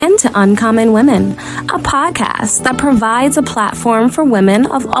to Uncommon Women, a podcast that provides a platform for women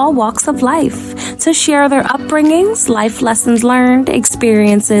of all walks of life to share their upbringings, life lessons learned,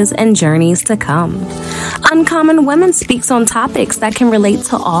 experiences, and journeys to come. Uncommon Women speaks on topics that can relate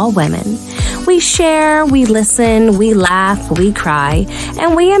to all women. We share, we listen, we laugh, we cry,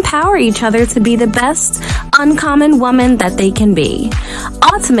 and we empower each other to be the best uncommon woman that they can be.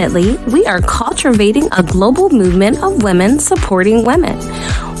 Ultimately, we are cultivating a global movement of women supporting women.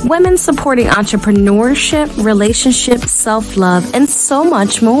 Women supporting entrepreneurship, relationships, self-love, and so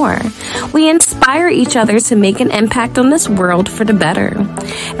much more. We inspire each other to make an impact on this world for the better.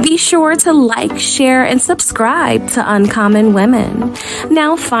 Be sure to like, share, and subscribe to Uncommon Women.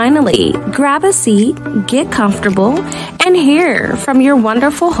 Now, finally, grab a seat, get comfortable, and hear from your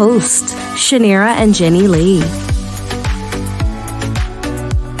wonderful hosts, Shanira and Jenny Lee.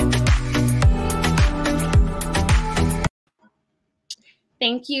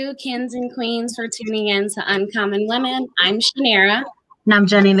 Thank you, kings and queens, for tuning in to Uncommon Women. I'm Shanira. And I'm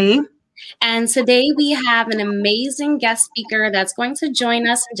Jenny Lee. And today we have an amazing guest speaker that's going to join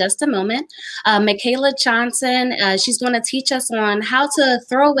us in just a moment. Michaela Johnson. She's going to teach us on how to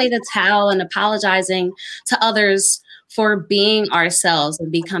throw away the towel and apologizing to others for being ourselves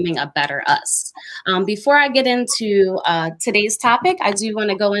and becoming a better us. Before I get into today's topic, I do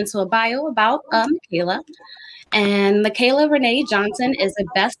want to go into a bio about Michaela. And Michaela Renee Johnson is a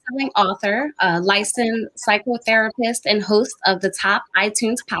best-selling author, a licensed psychotherapist, and host of the top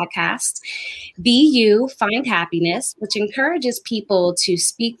iTunes podcast, Be You, Find Happiness, which encourages people to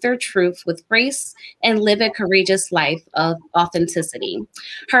speak their truth with grace and live a courageous life of authenticity.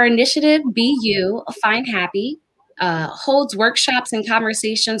 Her initiative, Be You, Find Happy, holds workshops and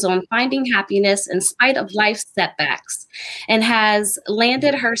conversations on finding happiness in spite of life's setbacks, and has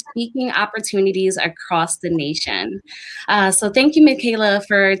landed her speaking opportunities across the nation. So thank you, Michaela,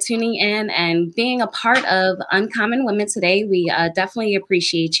 for tuning in and being a part of Uncommon Women today. We definitely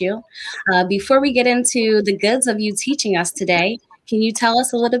appreciate you. Before we get into the goods of you teaching us today, can you tell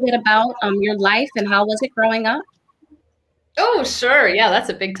us a little bit about your life and how was it growing up? Oh, sure. Yeah, that's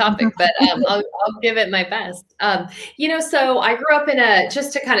a big topic, but I'll give it my best. So I grew up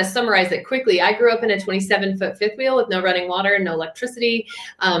just to kind of summarize it quickly, I grew up in a 27-foot fifth wheel with no running water, no electricity,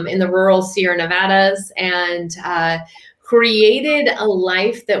 in the rural Sierra Nevadas, and created a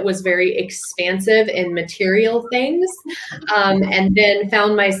life that was very expansive in material things, and then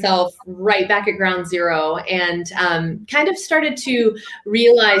found myself right back at ground zero, and kind of started to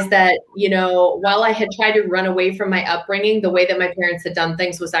realize that, while I had tried to run away from my upbringing, the way that my parents had done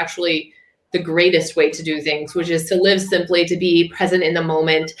things was actually the greatest way to do things, which is to live simply, to be present in the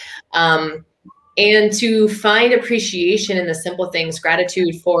moment, and to find appreciation in the simple things,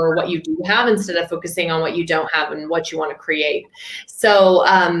 gratitude for what you do have instead of focusing on what you don't have and what you want to create. So,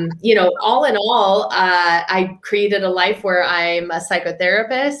 all in all, I created a life where I'm a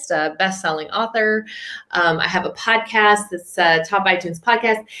psychotherapist, a best-selling author. I have a podcast that's a top iTunes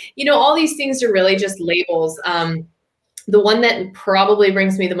podcast. All these things are really just labels. The one that probably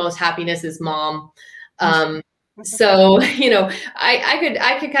brings me the most happiness is mom. So,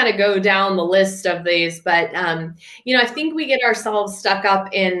 I could kind of go down the list of these, but, I think we get ourselves stuck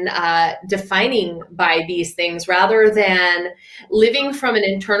up in defining by these things rather than living from an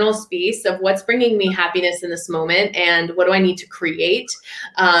internal space of what's bringing me happiness in this moment and what do I need to create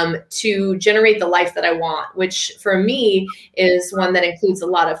to generate the life that I want, which for me is one that includes a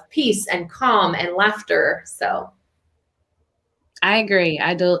lot of peace and calm and laughter. So. I agree.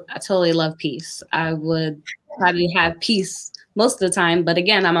 I totally love peace. I would probably have peace most of the time, but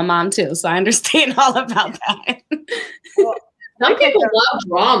again, I'm a mom too, so I understand all about that. Well, some people love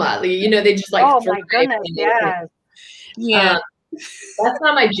drama. They just like. Oh my goodness! Yes. Yeah. That's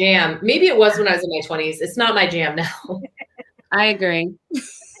not my jam. Maybe it was when I was in my 20s. It's not my jam now. I agree.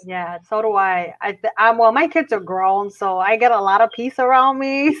 Yeah, so do I. Well, my kids are grown, so I get a lot of peace around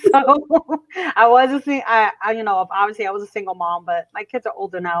me. So obviously I was a single mom, but my kids are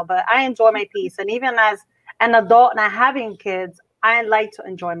older now. But I enjoy my peace, and even as an adult not having kids, I like to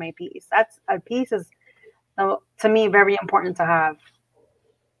enjoy my peace. Peace is to me very important to have.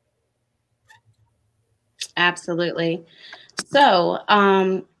 Absolutely. So,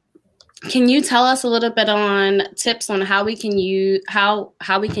 can you tell us a little bit on tips on how we can use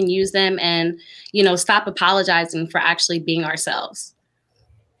them and, stop apologizing for actually being ourselves?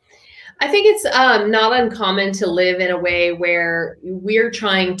 I think it's not uncommon to live in a way where we're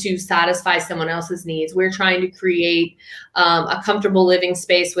trying to satisfy someone else's needs. We're trying to create a comfortable living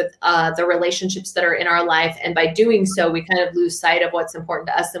space with the relationships that are in our life. And by doing so, we kind of lose sight of what's important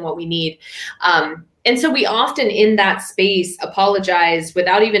to us and what we need. And so we often in that space apologize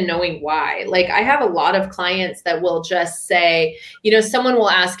without even knowing why. Like I have a lot of clients that will just say, someone will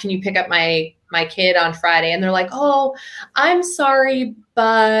ask, can you pick up my kid on Friday? And they're like, oh, I'm sorry,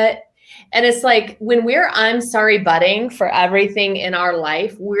 but, and it's like when I'm sorry, butting for everything in our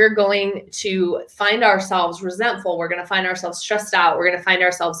life, we're going to find ourselves resentful. We're going to find ourselves stressed out. We're going to find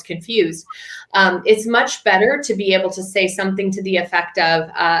ourselves confused. It's much better to be able to say something to the effect of,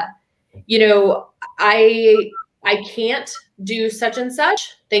 I can't do such and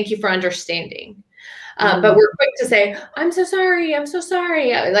such. Thank you for understanding. But we're quick to say, I'm so sorry. I'm so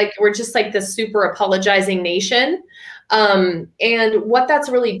sorry. Like we're just like this super apologizing nation. And what that's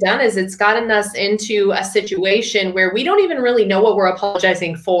really done is it's gotten us into a situation where we don't even really know what we're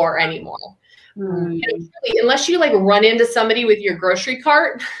apologizing for anymore. Really, unless you like run into somebody with your grocery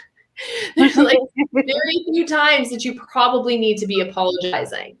cart, there's like very few times that you probably need to be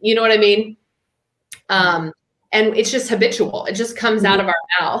apologizing. You know what I mean? And it's just habitual. It just comes out of our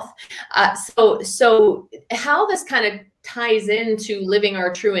mouth. So how this kind of ties into living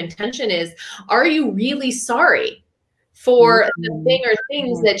our true intention is, are you really sorry for the thing or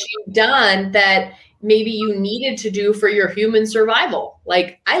things that you've done that maybe you needed to do for your human survival?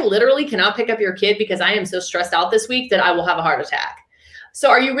 Like I literally cannot pick up your kid because I am so stressed out this week that I will have a heart attack. So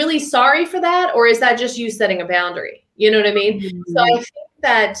are you really sorry for that? Or is that just you setting a boundary? You know what I mean? So I think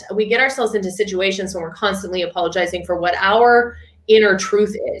that we get ourselves into situations when we're constantly apologizing for what our inner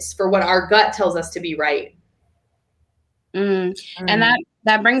truth is, for what our gut tells us to be right. And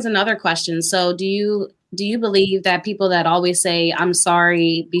that brings another question. So do you believe that people that always say, I'm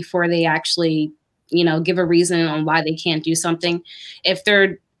sorry, before they actually, give a reason on why they can't do something, if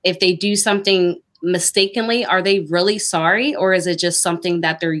they do something mistakenly, are they really sorry, or is it just something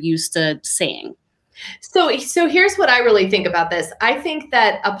that they're used to saying? So here's what I really think about this. I think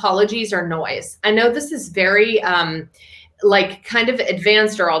that apologies are noise. I know this is very like kind of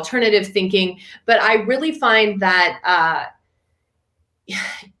advanced or alternative thinking, but I really find that,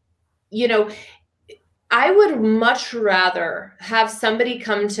 I would much rather have somebody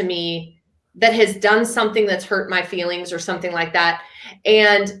come to me that has done something that's hurt my feelings or something like that,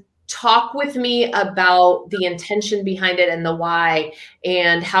 and talk with me about the intention behind it and the why,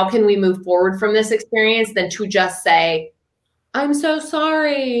 and how can we move forward from this experience, than to just say, I'm so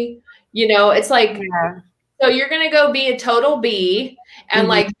sorry. It's like, so you're going to go be a total B and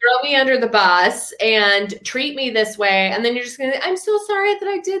like throw me under the bus and treat me this way. And then you're just going to, I'm so sorry that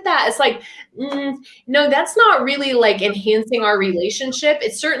I did that. It's like, no, that's not really like enhancing our relationship.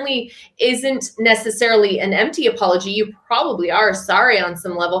 It certainly isn't necessarily an empty apology. You probably are sorry on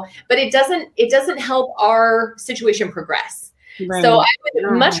some level, but it doesn't help our situation progress. Right. So I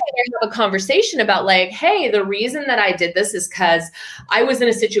would much rather have a conversation about like, hey, the reason that I did this is because I was in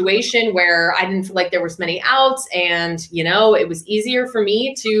a situation where I didn't feel like there was many outs, and it was easier for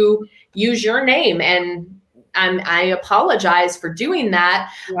me to use your name, and I apologize for doing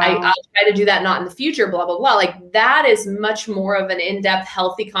that. Wow. I'll try to do that not in the future, blah, blah, blah. Like that is much more of an in-depth,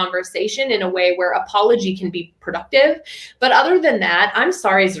 healthy conversation in a way where apology can be productive. But other than that, I'm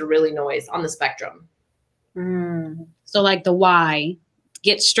sorry is a really noise on the spectrum. So like the why,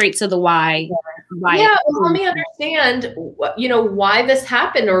 get straight to the why. Yeah, well, let me understand, why this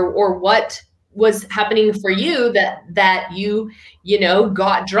happened, or what was happening for you that you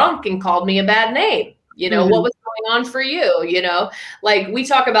got drunk and called me a bad name. What was going on for you? Like we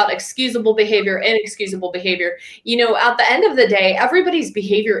talk about excusable behavior, inexcusable behavior. At the end of the day, everybody's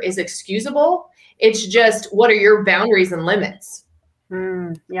behavior is excusable. It's just, what are your boundaries and limits?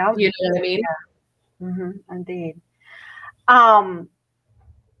 Yeah. You know what I mean? Yeah. Indeed. How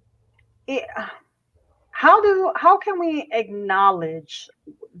can we acknowledge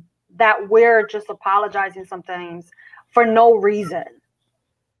that we're just apologizing sometimes for no reason?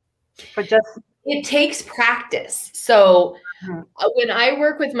 It takes practice. So when I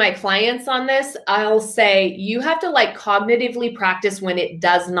work with my clients on this, I'll say you have to like cognitively practice when it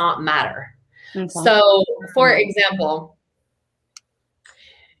does not matter. Okay. So for example,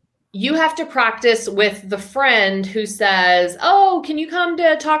 you have to practice with the friend who says, oh, can you come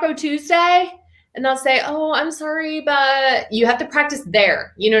to Taco Tuesday? And they'll say, oh, I'm sorry, but you have to practice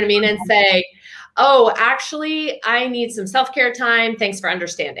there. You know what I mean? And say, oh, actually, I need some self-care time. Thanks for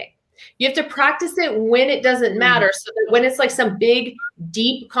understanding. You have to practice it when it doesn't matter. So that when it's like some big,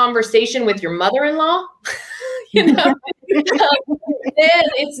 deep conversation with your mother-in-law, then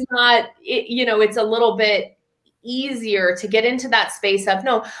it's not, it's a little bit easier to get into that space of,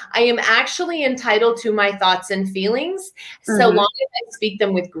 no, I am actually entitled to my thoughts and feelings. So long as I speak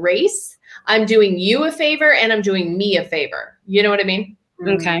them with grace, I'm doing you a favor and I'm doing me a favor. You know what I mean?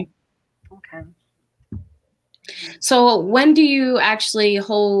 Okay. So when do you actually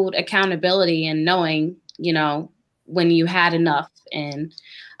hold accountability and knowing, when you had enough and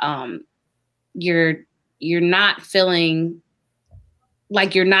you're not feeling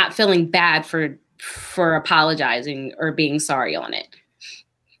like you're not feeling bad for apologizing or being sorry on it?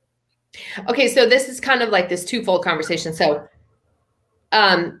 Okay, so this is kind of like this twofold conversation. So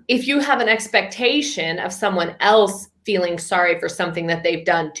if you have an expectation of someone else feeling sorry for something that they've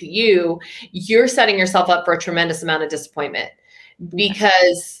done to you, you're setting yourself up for a tremendous amount of disappointment,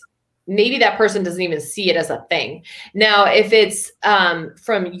 because maybe that person doesn't even see it as a thing. Now, if it's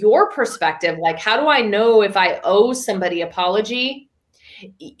from your perspective, like, how do I know if I owe somebody apology?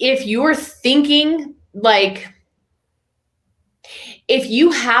 If you're thinking, like, if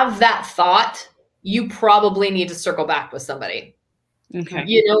you have that thought, you probably need to circle back with somebody. Okay.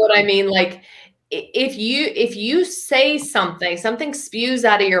 You know what I mean? Like, if you say something spews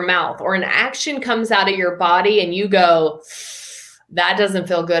out of your mouth, or an action comes out of your body and you go, that doesn't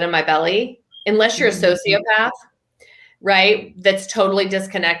feel good in my belly, unless you're a sociopath, right? That's totally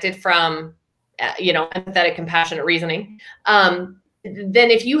disconnected from, empathetic, compassionate reasoning. Then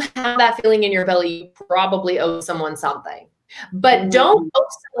if you have that feeling in your belly, you probably owe someone something. But don't owe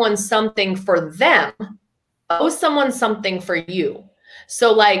someone something for them. Owe someone something for you.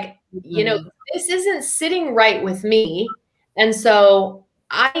 So, like, this isn't sitting right with me. And so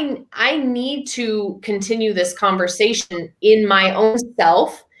I need to continue this conversation in my own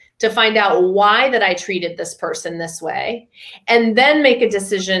self to find out why that I treated this person this way, and then make a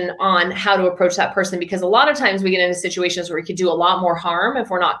decision on how to approach that person. Because a lot of times we get into situations where we could do a lot more harm if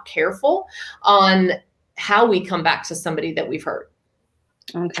we're not careful on how we come back to somebody that we've hurt.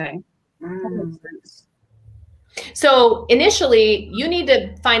 Okay. So initially, you need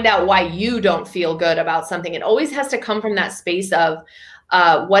to find out why you don't feel good about something. It always has to come from that space of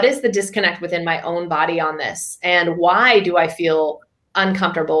what is the disconnect within my own body on this? And why do I feel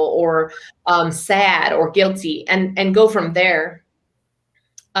uncomfortable or sad or guilty, and go from there.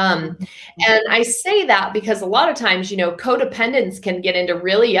 And I say that because a lot of times, codependents can get into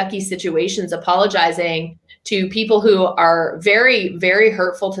really yucky situations apologizing to people who are very, very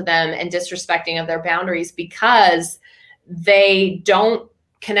hurtful to them and disrespecting of their boundaries, because they don't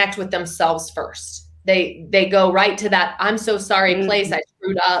connect with themselves first. They go right to that "I'm so sorry" place. I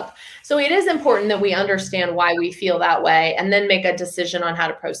screwed up. So it is important that we understand why we feel that way, and then make a decision on how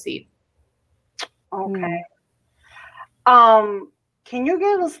to proceed. Okay. Can you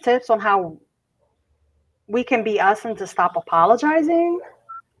give us tips on how we can be us and to stop apologizing?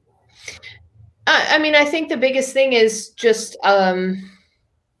 I think the biggest thing is just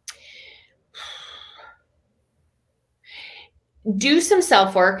do some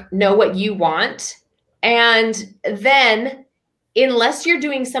self-work, know what you want, and then, unless you're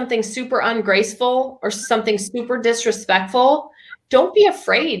doing something super ungraceful or something super disrespectful, don't be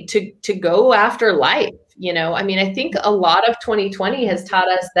afraid to go after life. I think a lot of 2020 has taught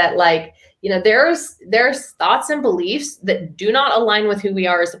us that, like, there's thoughts and beliefs that do not align with who we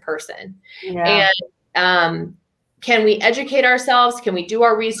are as a person. Yeah. And can we educate ourselves? Can we do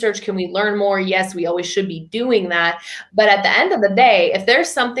our research? Can we learn more? Yes, we always should be doing that. But at the end of the day, if there's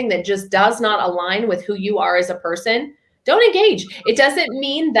something that just does not align with who you are as a person, don't engage. It doesn't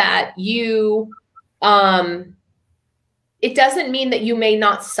mean that you may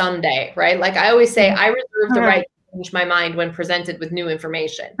not someday, right? Like I always say, I reserve the right to change my mind when presented with new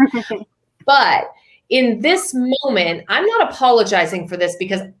information. But in this moment, I'm not apologizing for this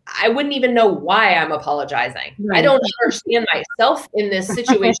because I wouldn't even know why I'm apologizing. Right. I don't understand myself in this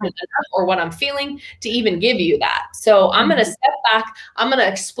situation enough, or what I'm feeling, to even give you that. So I'm going to step back. I'm going to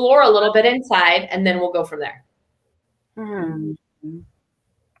explore a little bit inside, and then we'll go from there. Okay,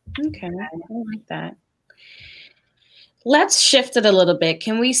 I like that. Let's shift it a little bit.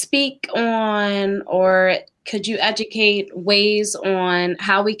 Can we speak on, or could you educate ways on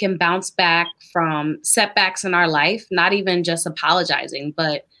how we can bounce back from setbacks in our life, not even just apologizing,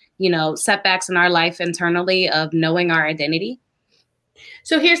 but, setbacks in our life internally of knowing our identity?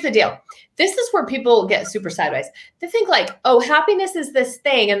 So here's the deal. This is where people get super sideways. They think like, oh, happiness is this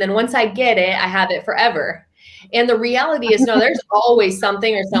thing, and then once I get it, I have it forever. And the reality is, no, there's always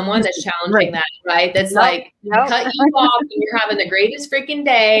something or someone that's challenging that, right? That's cut you off and you're having the greatest freaking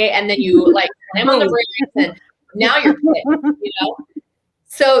day, and then you like slam on the brakes and now you're pissed,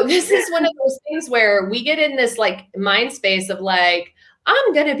 So this is one of those things where we get in this like mind space of like,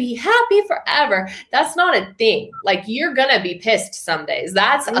 I'm going to be happy forever. That's not a thing. Like, you're going to be pissed some days.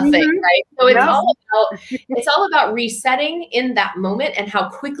 That's a thing, right? So it's all about resetting in that moment and how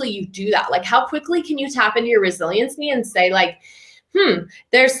quickly you do that. Like, how quickly can you tap into your resiliency and say like,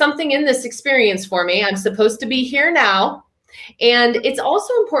 there's something in this experience for me. I'm supposed to be here now. And it's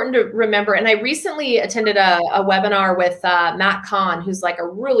also important to remember, and I recently attended a webinar with Matt Kahn, who's like a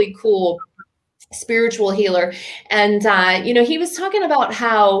really cool spiritual healer. And, he was talking about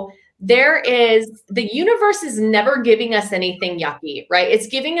how the universe is never giving us anything yucky, right? It's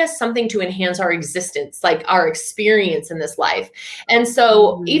giving us something to enhance our existence, like our experience in this life. And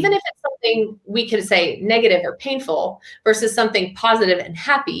so even if it's something we could say negative or painful versus something positive and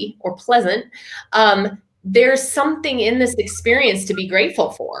happy or pleasant, there's something in this experience to be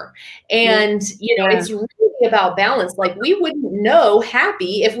grateful for. And, it's really about balance. Like, we wouldn't know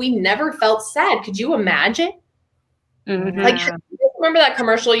happy if we never felt sad. Could you imagine? Like, remember that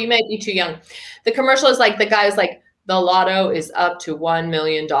commercial? You might be too young. The commercial is like, the guy is like, the lotto is up to $1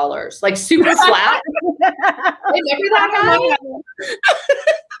 million. Like, super flat. Remember that guy?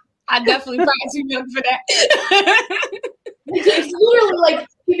 I definitely probably too young for that. It's literally like,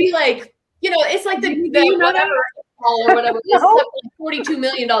 he'd be like, it's like the whatever or whatever. It's up to $42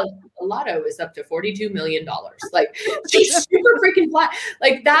 million. The lotto is up to $42 million. Like, she's super freaking flat.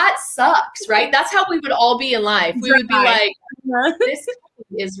 Like, that sucks, right? That's how we would all be in life. We would be like, this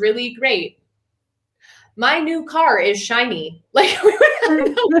is really great. My new car is shiny. Like, we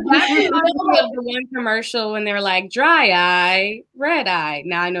would the one commercial when they were like, dry eye, red eye.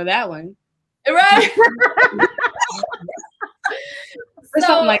 Now I know that one. Right. Or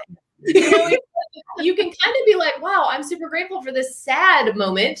something like that. You can kind of be like, wow, I'm super grateful for this sad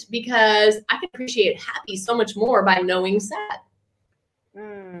moment because I can appreciate happy so much more by knowing sad.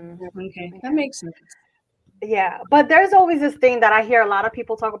 Okay, that makes sense. Yeah, but there's always this thing that I hear a lot of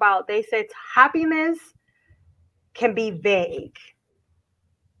people talk about. They say happiness can be vague.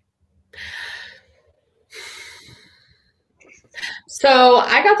 So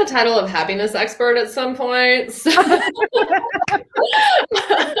I got the title of happiness expert at some point. So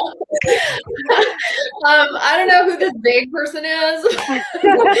I don't know who this big person is.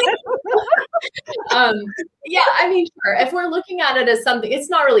 Yeah, I mean, sure. If we're looking at it as something, it's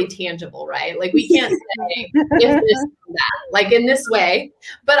not really tangible, right? Like, we can't say if this or that, like in this way.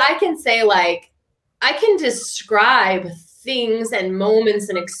 But I can say, like, I can describe things and moments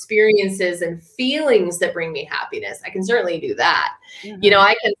and experiences and feelings that bring me happiness. I can certainly do that.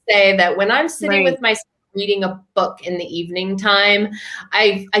 I can say that when I'm sitting with my son reading a book in the evening time,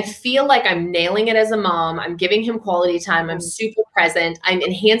 I feel like I'm nailing it as a mom. I'm giving him quality time. I'm super present. I'm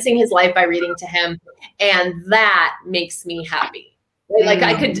enhancing his life by reading to him. And that makes me happy. Like,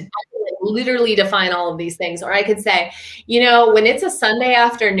 I could literally define all of these things. Or I could say, when it's a Sunday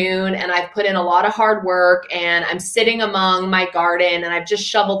afternoon and I've put in a lot of hard work and I'm sitting among my garden and I've just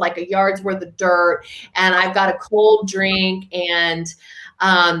shoveled like a yard's worth of dirt and I've got a cold drink and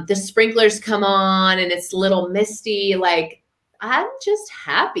the sprinklers come on and it's a little misty, like, I'm just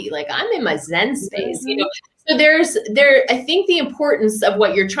happy. Like, I'm in my Zen space, So I think the importance of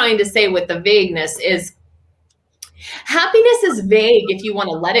what you're trying to say with the vagueness is happiness is vague if you want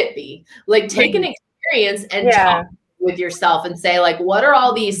to let it be. Like, take an experience and talk with yourself and say, like, what are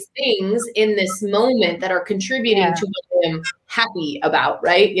all these things in this moment that are contributing to what I'm happy about,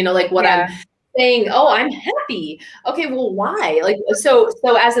 right? Like what I'm saying, oh, I'm happy. Okay, well, why? Like, so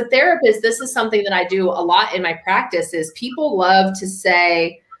as a therapist, this is something that I do a lot in my practice is people love to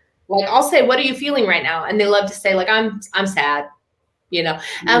say, like, I'll say, what are you feeling right now? And they love to say, like, I'm sad, and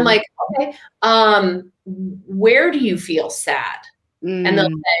I'm like, okay, where do you feel sad? And they'll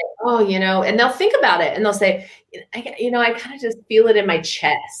say, oh, and they'll think about it and they'll say, I kind of just feel it in my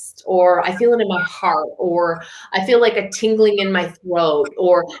chest, or I feel it in my heart, or I feel like a tingling in my throat,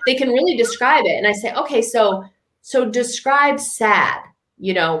 or they can really describe it. And I say, okay, so describe sad,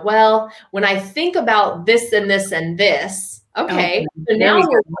 well, when I think about this and this and this, okay, so now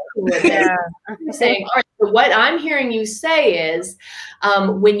we're working with this. I'm saying, all right, so what I'm hearing you say is,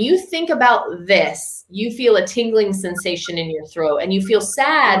 when you think about this, you feel a tingling sensation in your throat and you feel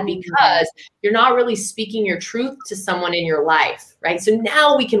sad because you're not really speaking your truth to someone in your life, right? So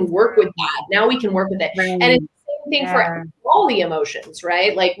now we can work with that. Now we can work with it. And it's the same thing for all the emotions,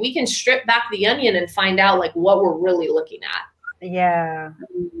 right? Like, we can strip back the onion and find out, like, what we're really looking at. Yeah.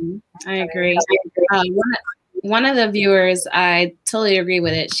 I agree. One of the viewers, I totally agree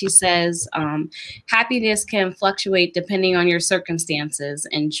with it. She says, happiness can fluctuate depending on your circumstances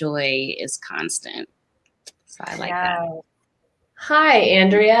and joy is constant. So I like that. Hi,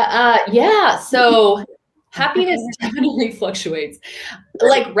 Andrea. Yeah, so happiness definitely fluctuates,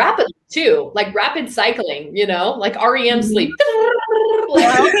 like rapidly too, like rapid cycling, like REM sleep. You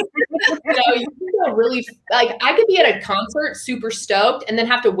can go feel really like I could be at a concert super stoked and then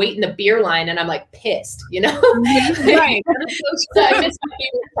have to wait in the beer line and I'm like pissed, you know? Right. So I missed my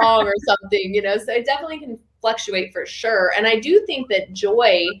favorite song or something, you know? So it definitely can fluctuate for sure. And I do think that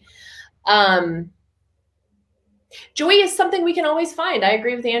joy is something we can always find. I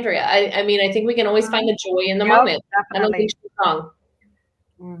agree with Andrea. I mean, I think we can always find the joy in the moment. Definitely. I don't think she's wrong.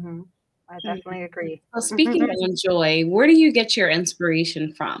 Mm-hmm. I definitely agree. So speaking of joy, where do you get your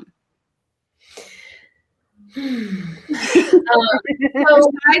inspiration from? Besides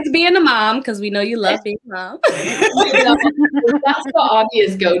being a mom, because we know you love being a mom. That's the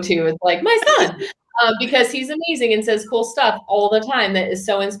obvious go-to. It's like my son, because he's amazing and says cool stuff all the time that is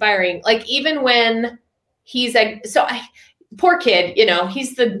so inspiring. Like even when he's like, poor kid, you know,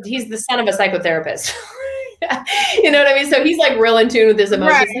 he's the son of a psychotherapist. You know what I mean? So he's like real in tune with his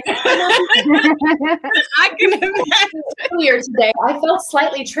emotions. Right. I can imagine. Earlier today, I felt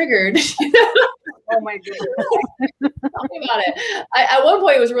slightly triggered. Oh my goodness. Tell me about it. At one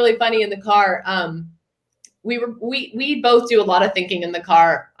point, it was really funny in the car. We both do a lot of thinking in the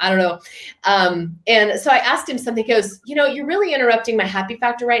car. I don't know. And so I asked him something. He goes, you know, you're really interrupting my happy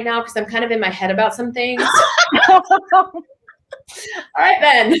factor right now because I'm kind of in my head about some things. All right,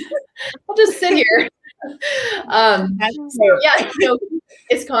 then. I'll just sit here. So yeah, you know,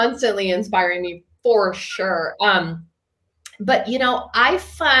 it's constantly inspiring me for sure. But you know, I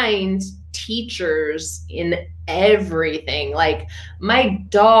find teachers in everything. Like my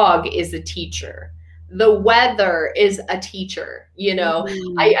dog is a teacher. The weather is a teacher, you know.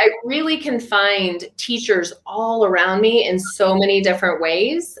 I really can find teachers all around me in so many different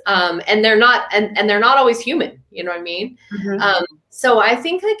ways. And they're not and they're not always human, you know what I mean? So I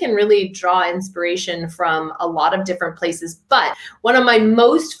think I can really draw inspiration from a lot of different places, but one of my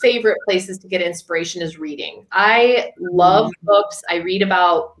most favorite places to get inspiration is reading. I love books. I read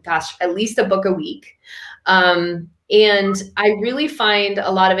about, at least a book a week. And I really find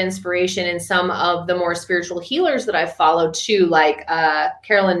a lot of inspiration in some of the more spiritual healers that I've followed too, like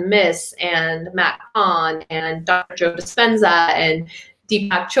Carolyn Myss and Matt Kahn and Dr. Joe Dispenza and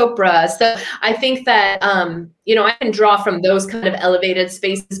Deepak Chopra. So I think that, you know, I can draw from those kind of elevated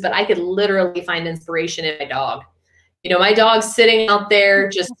spaces, but I could literally find inspiration in my dog. You know, my dog's sitting out there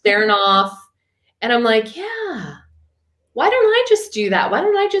just staring off. And I'm like, yeah, why don't I just do that? Why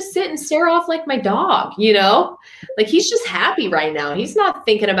don't I just sit and stare off like my dog? You know, like he's just happy right now. He's not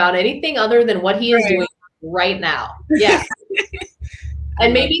thinking about anything other than what he is doing right now. Yeah.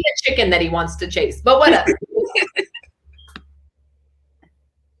 And maybe the chicken that he wants to chase, but whatever.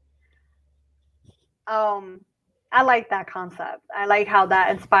 I like that concept. I like how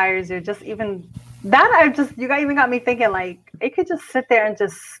that inspires you. Just even that, you even got me thinking like it could just sit there and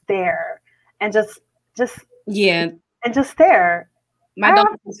just stare and just stare. My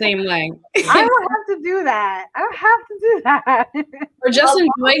dog's the same way. I don't have to do that. I don't have to do that. Or just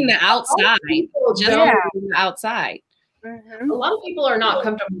enjoying the outside. Enjoying the outside. A lot of people are not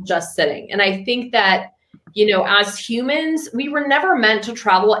comfortable just sitting. And I think that, you know, as humans, we were never meant to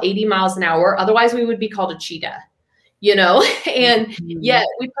travel 80 miles an hour. Otherwise, we would be called a cheetah, you know, and yet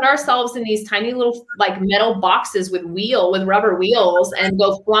we put ourselves in these tiny little like metal boxes with rubber wheels and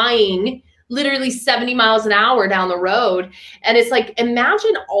go flying literally 70 miles an hour down the road. And it's like,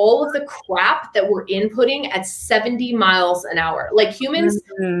 imagine all of the crap that we're inputting at 70 miles an hour. Like humans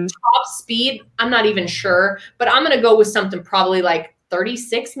top speed, I'm not even sure, but I'm going to go with something probably like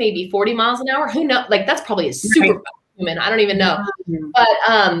 36, maybe 40 miles an hour. Who knows? Like that's probably a super fast human. I don't even know.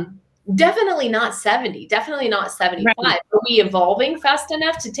 But definitely not 70, definitely not 75. Right. Are we evolving fast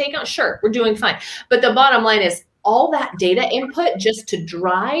enough to take on? Sure, we're doing fine. But the bottom line is all that data input just to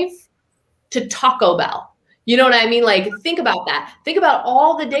drive to Taco Bell. You know what I mean? Like think about that. Think about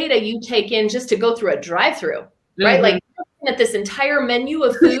all the data you take in just to go through a drive-through, right? Like looking at this entire menu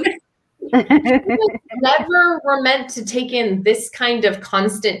of food. Never were meant to take in this kind of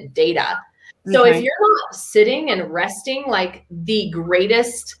constant data. So if you're not sitting and resting like the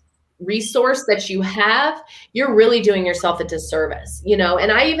greatest resource that you have, you're really doing yourself a disservice, you know?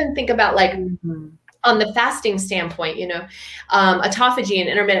 And I even think about like on the fasting standpoint, you know, autophagy and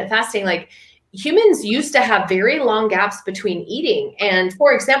intermittent fasting, like humans used to have very long gaps between eating. And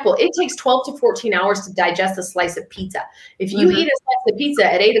for example, it takes 12 to 14 hours to digest a slice of pizza. If you eat a slice of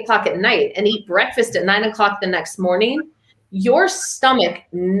pizza at 8 o'clock at night and eat breakfast at 9 o'clock the next morning, your stomach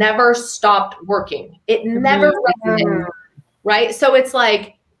never stopped working. It never rested, right? So it's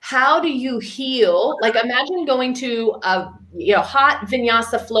like, how do you heal? Like imagine going to a hot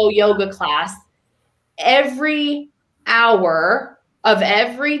vinyasa flow yoga class every hour of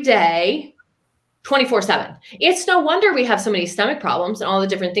every day, 24/7. It's no wonder we have so many stomach problems and all the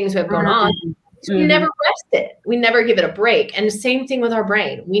different things we have going on. So we never rest it. We never give it a break. And the same thing with our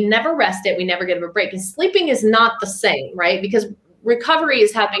brain. We never rest it. We never give it a break. And sleeping is not the same, right? Because recovery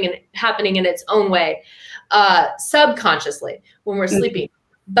is happening in its own way, subconsciously when we're sleeping.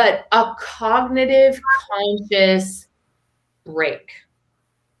 But a cognitive, conscious break.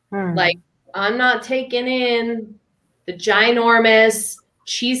 Like, I'm not taking in the ginormous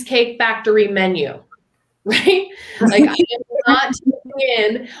Cheesecake Factory menu, right? Like, I am not taking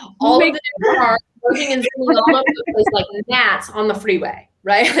in all of the different cars working and sitting all over the place like gnats on the freeway,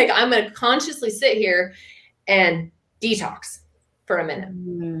 right? Like, I'm going to consciously sit here and detox for a minute.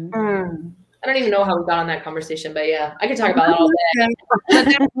 I don't even know how we got on that conversation, but yeah, I could talk about that all day. But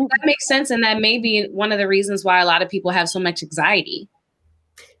that makes sense, and that may be one of the reasons why a lot of people have so much anxiety.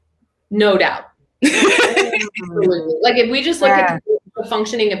 No doubt. Absolutely. Like, if we just look at the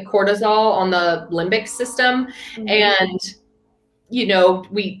functioning of cortisol on the limbic system, and you know,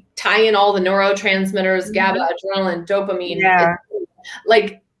 we tie in all the neurotransmitters, GABA, adrenaline, dopamine.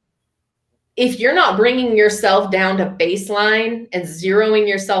 Like, if you're not bringing yourself down to baseline and zeroing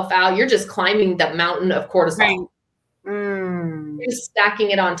yourself out, you're just climbing the mountain of cortisol. You're just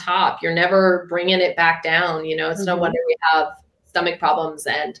stacking it on top. You're never bringing it back down. You know, it's no wonder we have stomach problems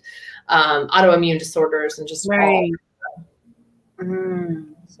and autoimmune disorders and just all.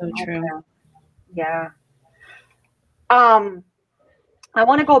 So true. Yeah. I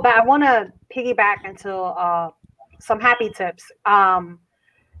want to go back. I want to piggyback into some happy tips.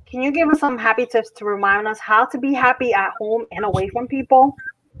 Can you give us some happy tips to remind us how to be happy at home and away from people?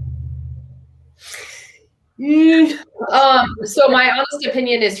 So my honest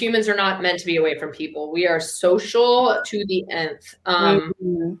opinion is humans are not meant to be away from people. We are social to the nth.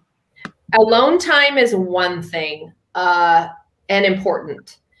 Alone time is one thing and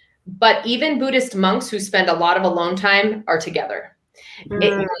important, but even Buddhist monks who spend a lot of alone time are together.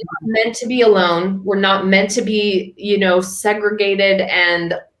 We're not meant to be alone. We're not meant to be, you know, segregated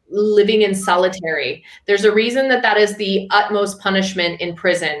and living in solitary. There's a reason that is the utmost punishment in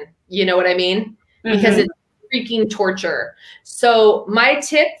prison. You know what I mean? Because it's freaking torture. So my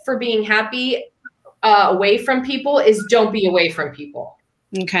tip for being happy away from people is don't be away from people.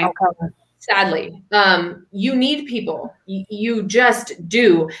 Okay. Sadly, you need people. You just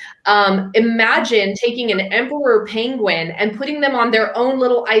do. Imagine taking an emperor penguin and putting them on their own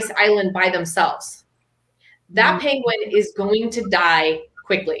little ice island by themselves. That penguin is going to die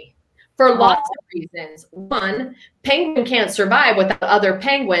quickly for lots of reasons. One, penguin can't survive without other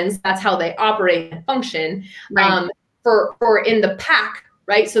penguins. That's how they operate and function. For in the pack,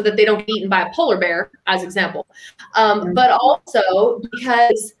 right? So that they don't get eaten by a polar bear, as example. But also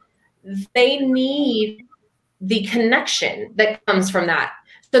because they need the connection that comes from that.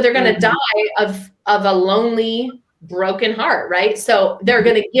 So they're going to die of a lonely, broken heart, right? So they're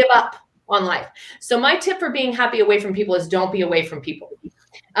going to give up on life. So my tip for being happy away from people is don't be away from people.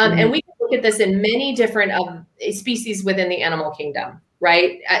 And we can look at this in many different species within the animal kingdom,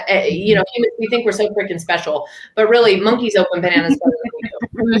 right? You know, humans, we think we're so freaking special, but really monkeys open bananas better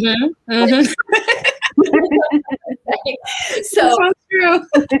than we do. So true.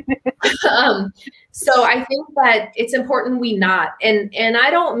 So I think that it's important we not, and I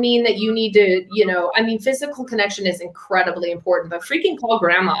don't mean that you need to, you know, I mean, physical connection is incredibly important, but freaking call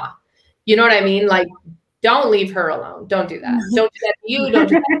grandma. You know what I mean? Like, don't leave her alone. Don't do that. Don't do that to you. Don't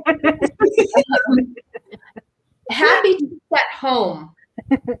do that. Happy to be at home.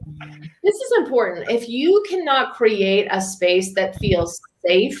 This is important. If you cannot create a space that feels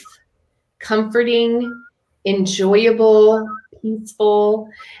safe, comforting, enjoyable, peaceful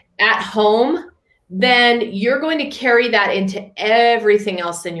at home, then you're going to carry that into everything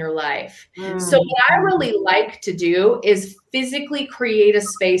else in your life. So what I really like to do is physically create a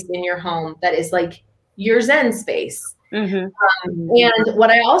space in your home that is like your Zen space. And what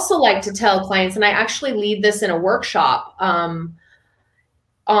I also like to tell clients, and I actually lead this in a workshop, the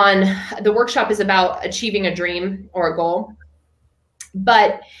workshop is about achieving a dream or a goal,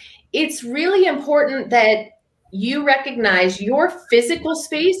 but it's really important that you recognize your physical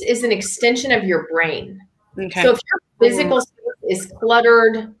space is an extension of your brain. So if your physical space is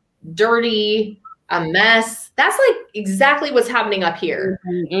cluttered, dirty, a mess, that's like exactly what's happening up here.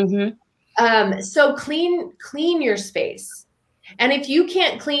 So clean your space. And if you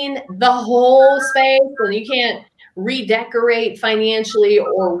can't clean the whole space and you can't redecorate financially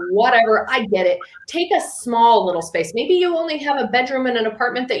or whatever, I get it. Take a small little space. Maybe you only have a bedroom in an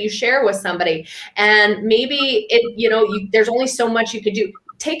apartment that you share with somebody, and maybe there's only so much you could do.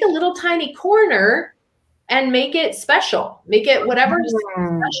 Take a little tiny corner and make it special. Make it whatever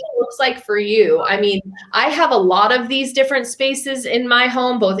special looks like for you. I mean, I have a lot of these different spaces in my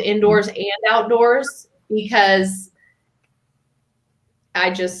home, both indoors and outdoors, because I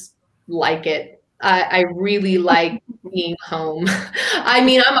just like it. I really like being home. I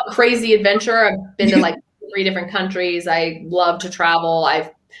mean, I'm a crazy adventurer. I've been to like 3 different countries. I love to travel.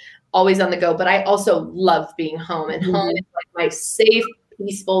 I've always on the go, but I also love being home, and home is like my safe,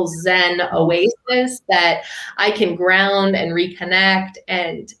 peaceful Zen oasis that I can ground and reconnect.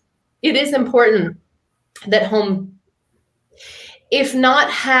 And it is important that home, if not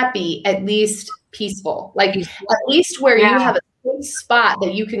happy, at least peaceful, like at least where you have a safe spot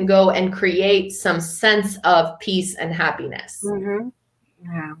that you can go and create some sense of peace and happiness.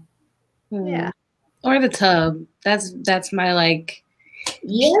 Yeah. Or the tub. That's my like.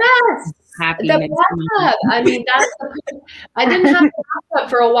 Yes. Happiness. The bathtub. I mean, I didn't have a bathtub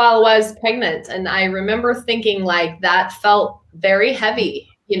for a while I was pregnant. And I remember thinking like that felt very heavy,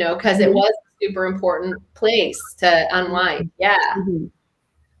 you know, because it was a super important place to unwind. Yeah.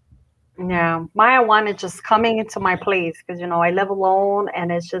 Yeah. Maya wanted just coming into my place because, you know, I live alone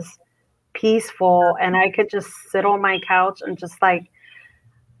and it's just peaceful, and I could just sit on my couch and just like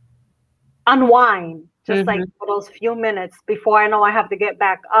unwind. Just like for those few minutes before I know I have to get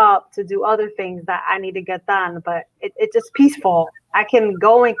back up to do other things that I need to get done. But it's just peaceful. I can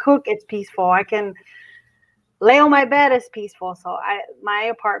go and cook. It's peaceful. I can lay on my bed. It's peaceful. So my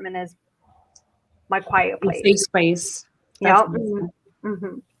apartment is my quiet place. Safe space. Yep.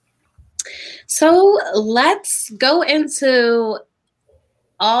 So let's go into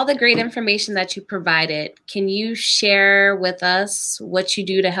all the great information that you provided. Can you share with us what you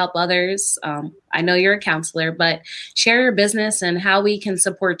do to help others? I know you're a counselor, but share your business and how we can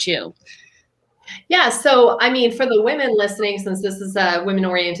support you. Yeah. So, I mean, for the women listening, since this is a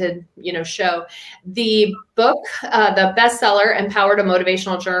women-oriented, show, the book, the bestseller, Empowered, a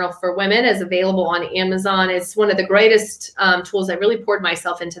Motivational Journal for Women, is available on Amazon. It's one of the greatest tools. I really poured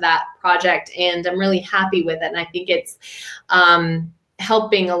myself into that project, and I'm really happy with it. And I think it's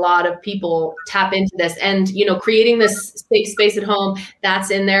helping a lot of people tap into this, and creating this safe space at home, that's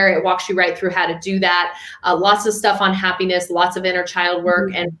in there. It walks you right through how to do that. Lots of stuff on happiness, lots of inner child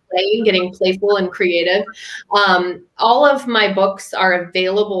work, and playing, getting playful and creative. All of my books are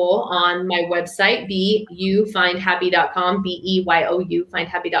available on my website, beyoufindhappy.com, BEYOU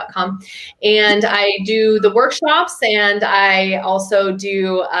findhappy.com. And I do the workshops, and I also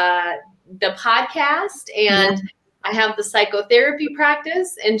do the podcast, and I have the psychotherapy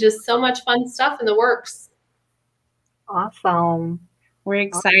practice, and just so much fun stuff in the works. Awesome. We're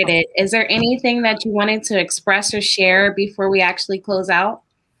excited. Is there anything that you wanted to express or share before we actually close out?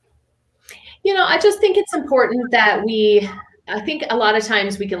 I just think it's important that I think a lot of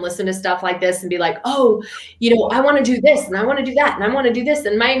times we can listen to stuff like this and be like, oh, I want to do this, and I want to do that, and I want to do this.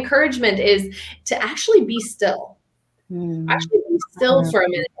 And my encouragement is to actually be still. Actually be still for a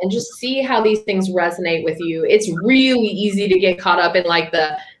minute and just see how these things resonate with you. It's really easy to get caught up in like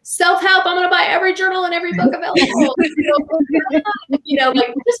the self-help. I'm going to buy every journal and every book available.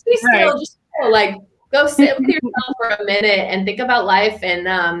 Like just be still, just like go sit with yourself for a minute and think about life, and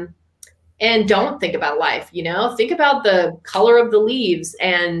don't think about life, think about the color of the leaves.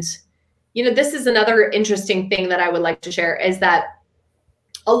 And, this is another interesting thing that I would like to share, is that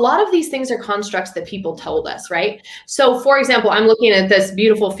a lot of these things are constructs that people told us, right? So for example, I'm looking at this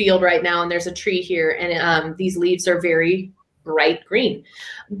beautiful field right now, and there's a tree here, and these leaves are very bright green.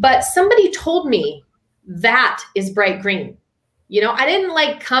 But somebody told me that is bright green. I didn't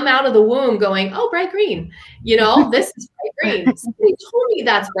like come out of the womb going, oh, bright green, this is bright green. Somebody told me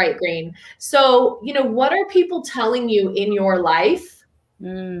that's bright green. So, what are people telling you in your life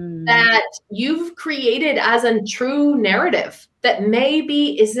that you've created as a true narrative that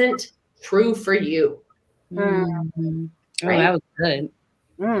maybe isn't true for you? Right? Oh, that was good.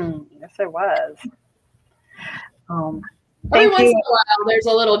 Yes, it was. Every once in a while, there's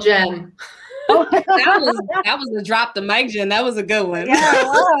a little gem. That was a drop the mic, Jen. That was a good one. Yeah, it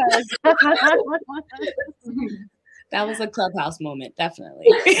was. That was a Clubhouse moment, definitely.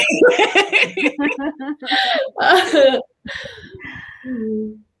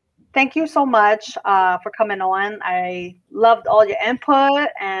 Thank you so much for coming on. I loved all your input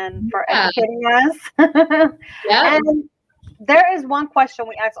and for educating us. And there is one question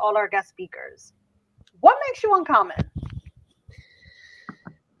we ask all our guest speakers. What makes you uncommon?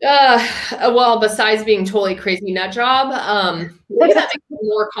 Well, besides being totally crazy nut job, that makes it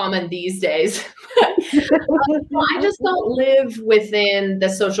more common these days. I just don't live within the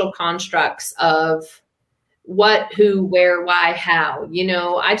social constructs of what, who, where, why, how. You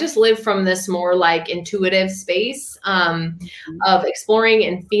know, I just live from this more like intuitive space of exploring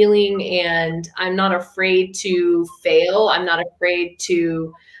and feeling, and I'm not afraid to fail. I'm not afraid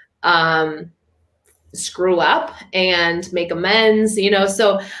to screw up and make amends, you know.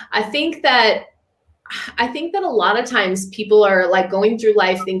 So I think that a lot of times people are like going through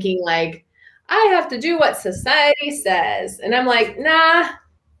life thinking like, I have to do what society says. And I'm like, nah,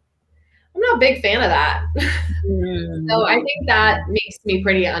 I'm not a big fan of that. So I think that makes me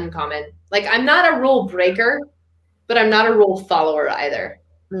pretty uncommon. Like, I'm not a rule breaker, but I'm not a rule follower either.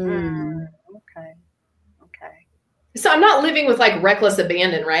 Okay. So I'm not living with like reckless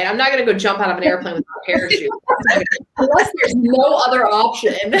abandon, right? I'm not going to go jump out of an airplane without a parachute. Unless there's no other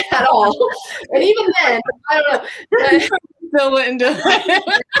option at all. And even then, I don't know. Still wouldn't do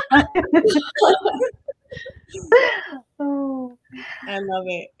it. Oh, I love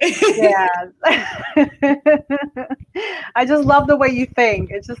it. yeah. I just love the way you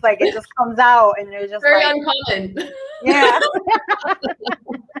think. It's just like it just comes out and you're just very like, uncommon. Yeah.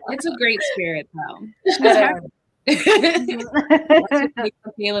 It's a great spirit though.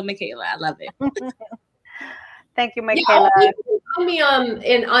 Michaela. I love it. Thank you, Michaela. Yeah, you can find me on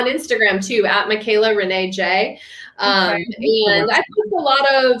Instagram too, at Michaela Renee J. And I post a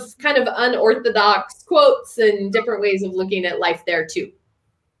lot of kind of unorthodox quotes and different ways of looking at life there too.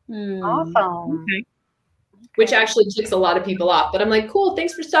 Awesome. Okay. Which actually ticks a lot of people off. But I'm like, cool,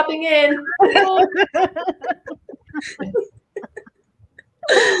 thanks for stopping in.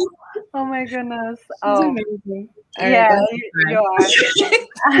 Oh my goodness. Oh, amazing. Yeah, you are.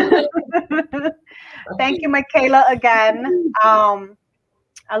 Thank you, Michaela, again.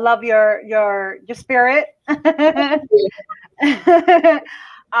 I love your spirit.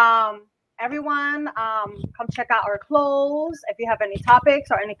 Everyone, come check out our clothes. If you have any topics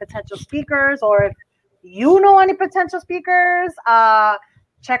or any potential speakers, or if you know any potential speakers,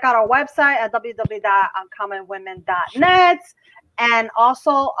 check out our website at www.uncommonwomen.net. And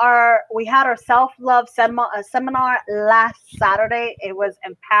also we had our self-love seminar last Saturday. It was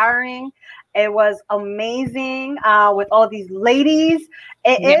empowering. It was amazing with all these ladies.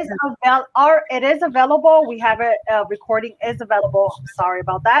 It is available. We have it. Recording is available. Sorry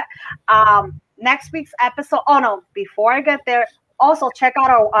about that. Next week's episode. Oh no! Before I get there, also check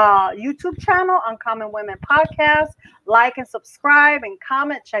out our YouTube channel, Uncommon Women Podcast. Like and subscribe and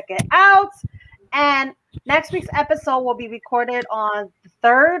comment. Check it out. And next week's episode will be recorded on the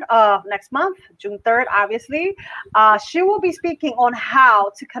 3rd of next month, June 3rd, obviously. She will be speaking on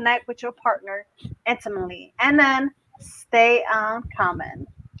how to connect with your partner intimately. And then stay uncommon.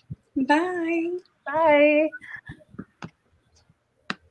 Bye. Bye.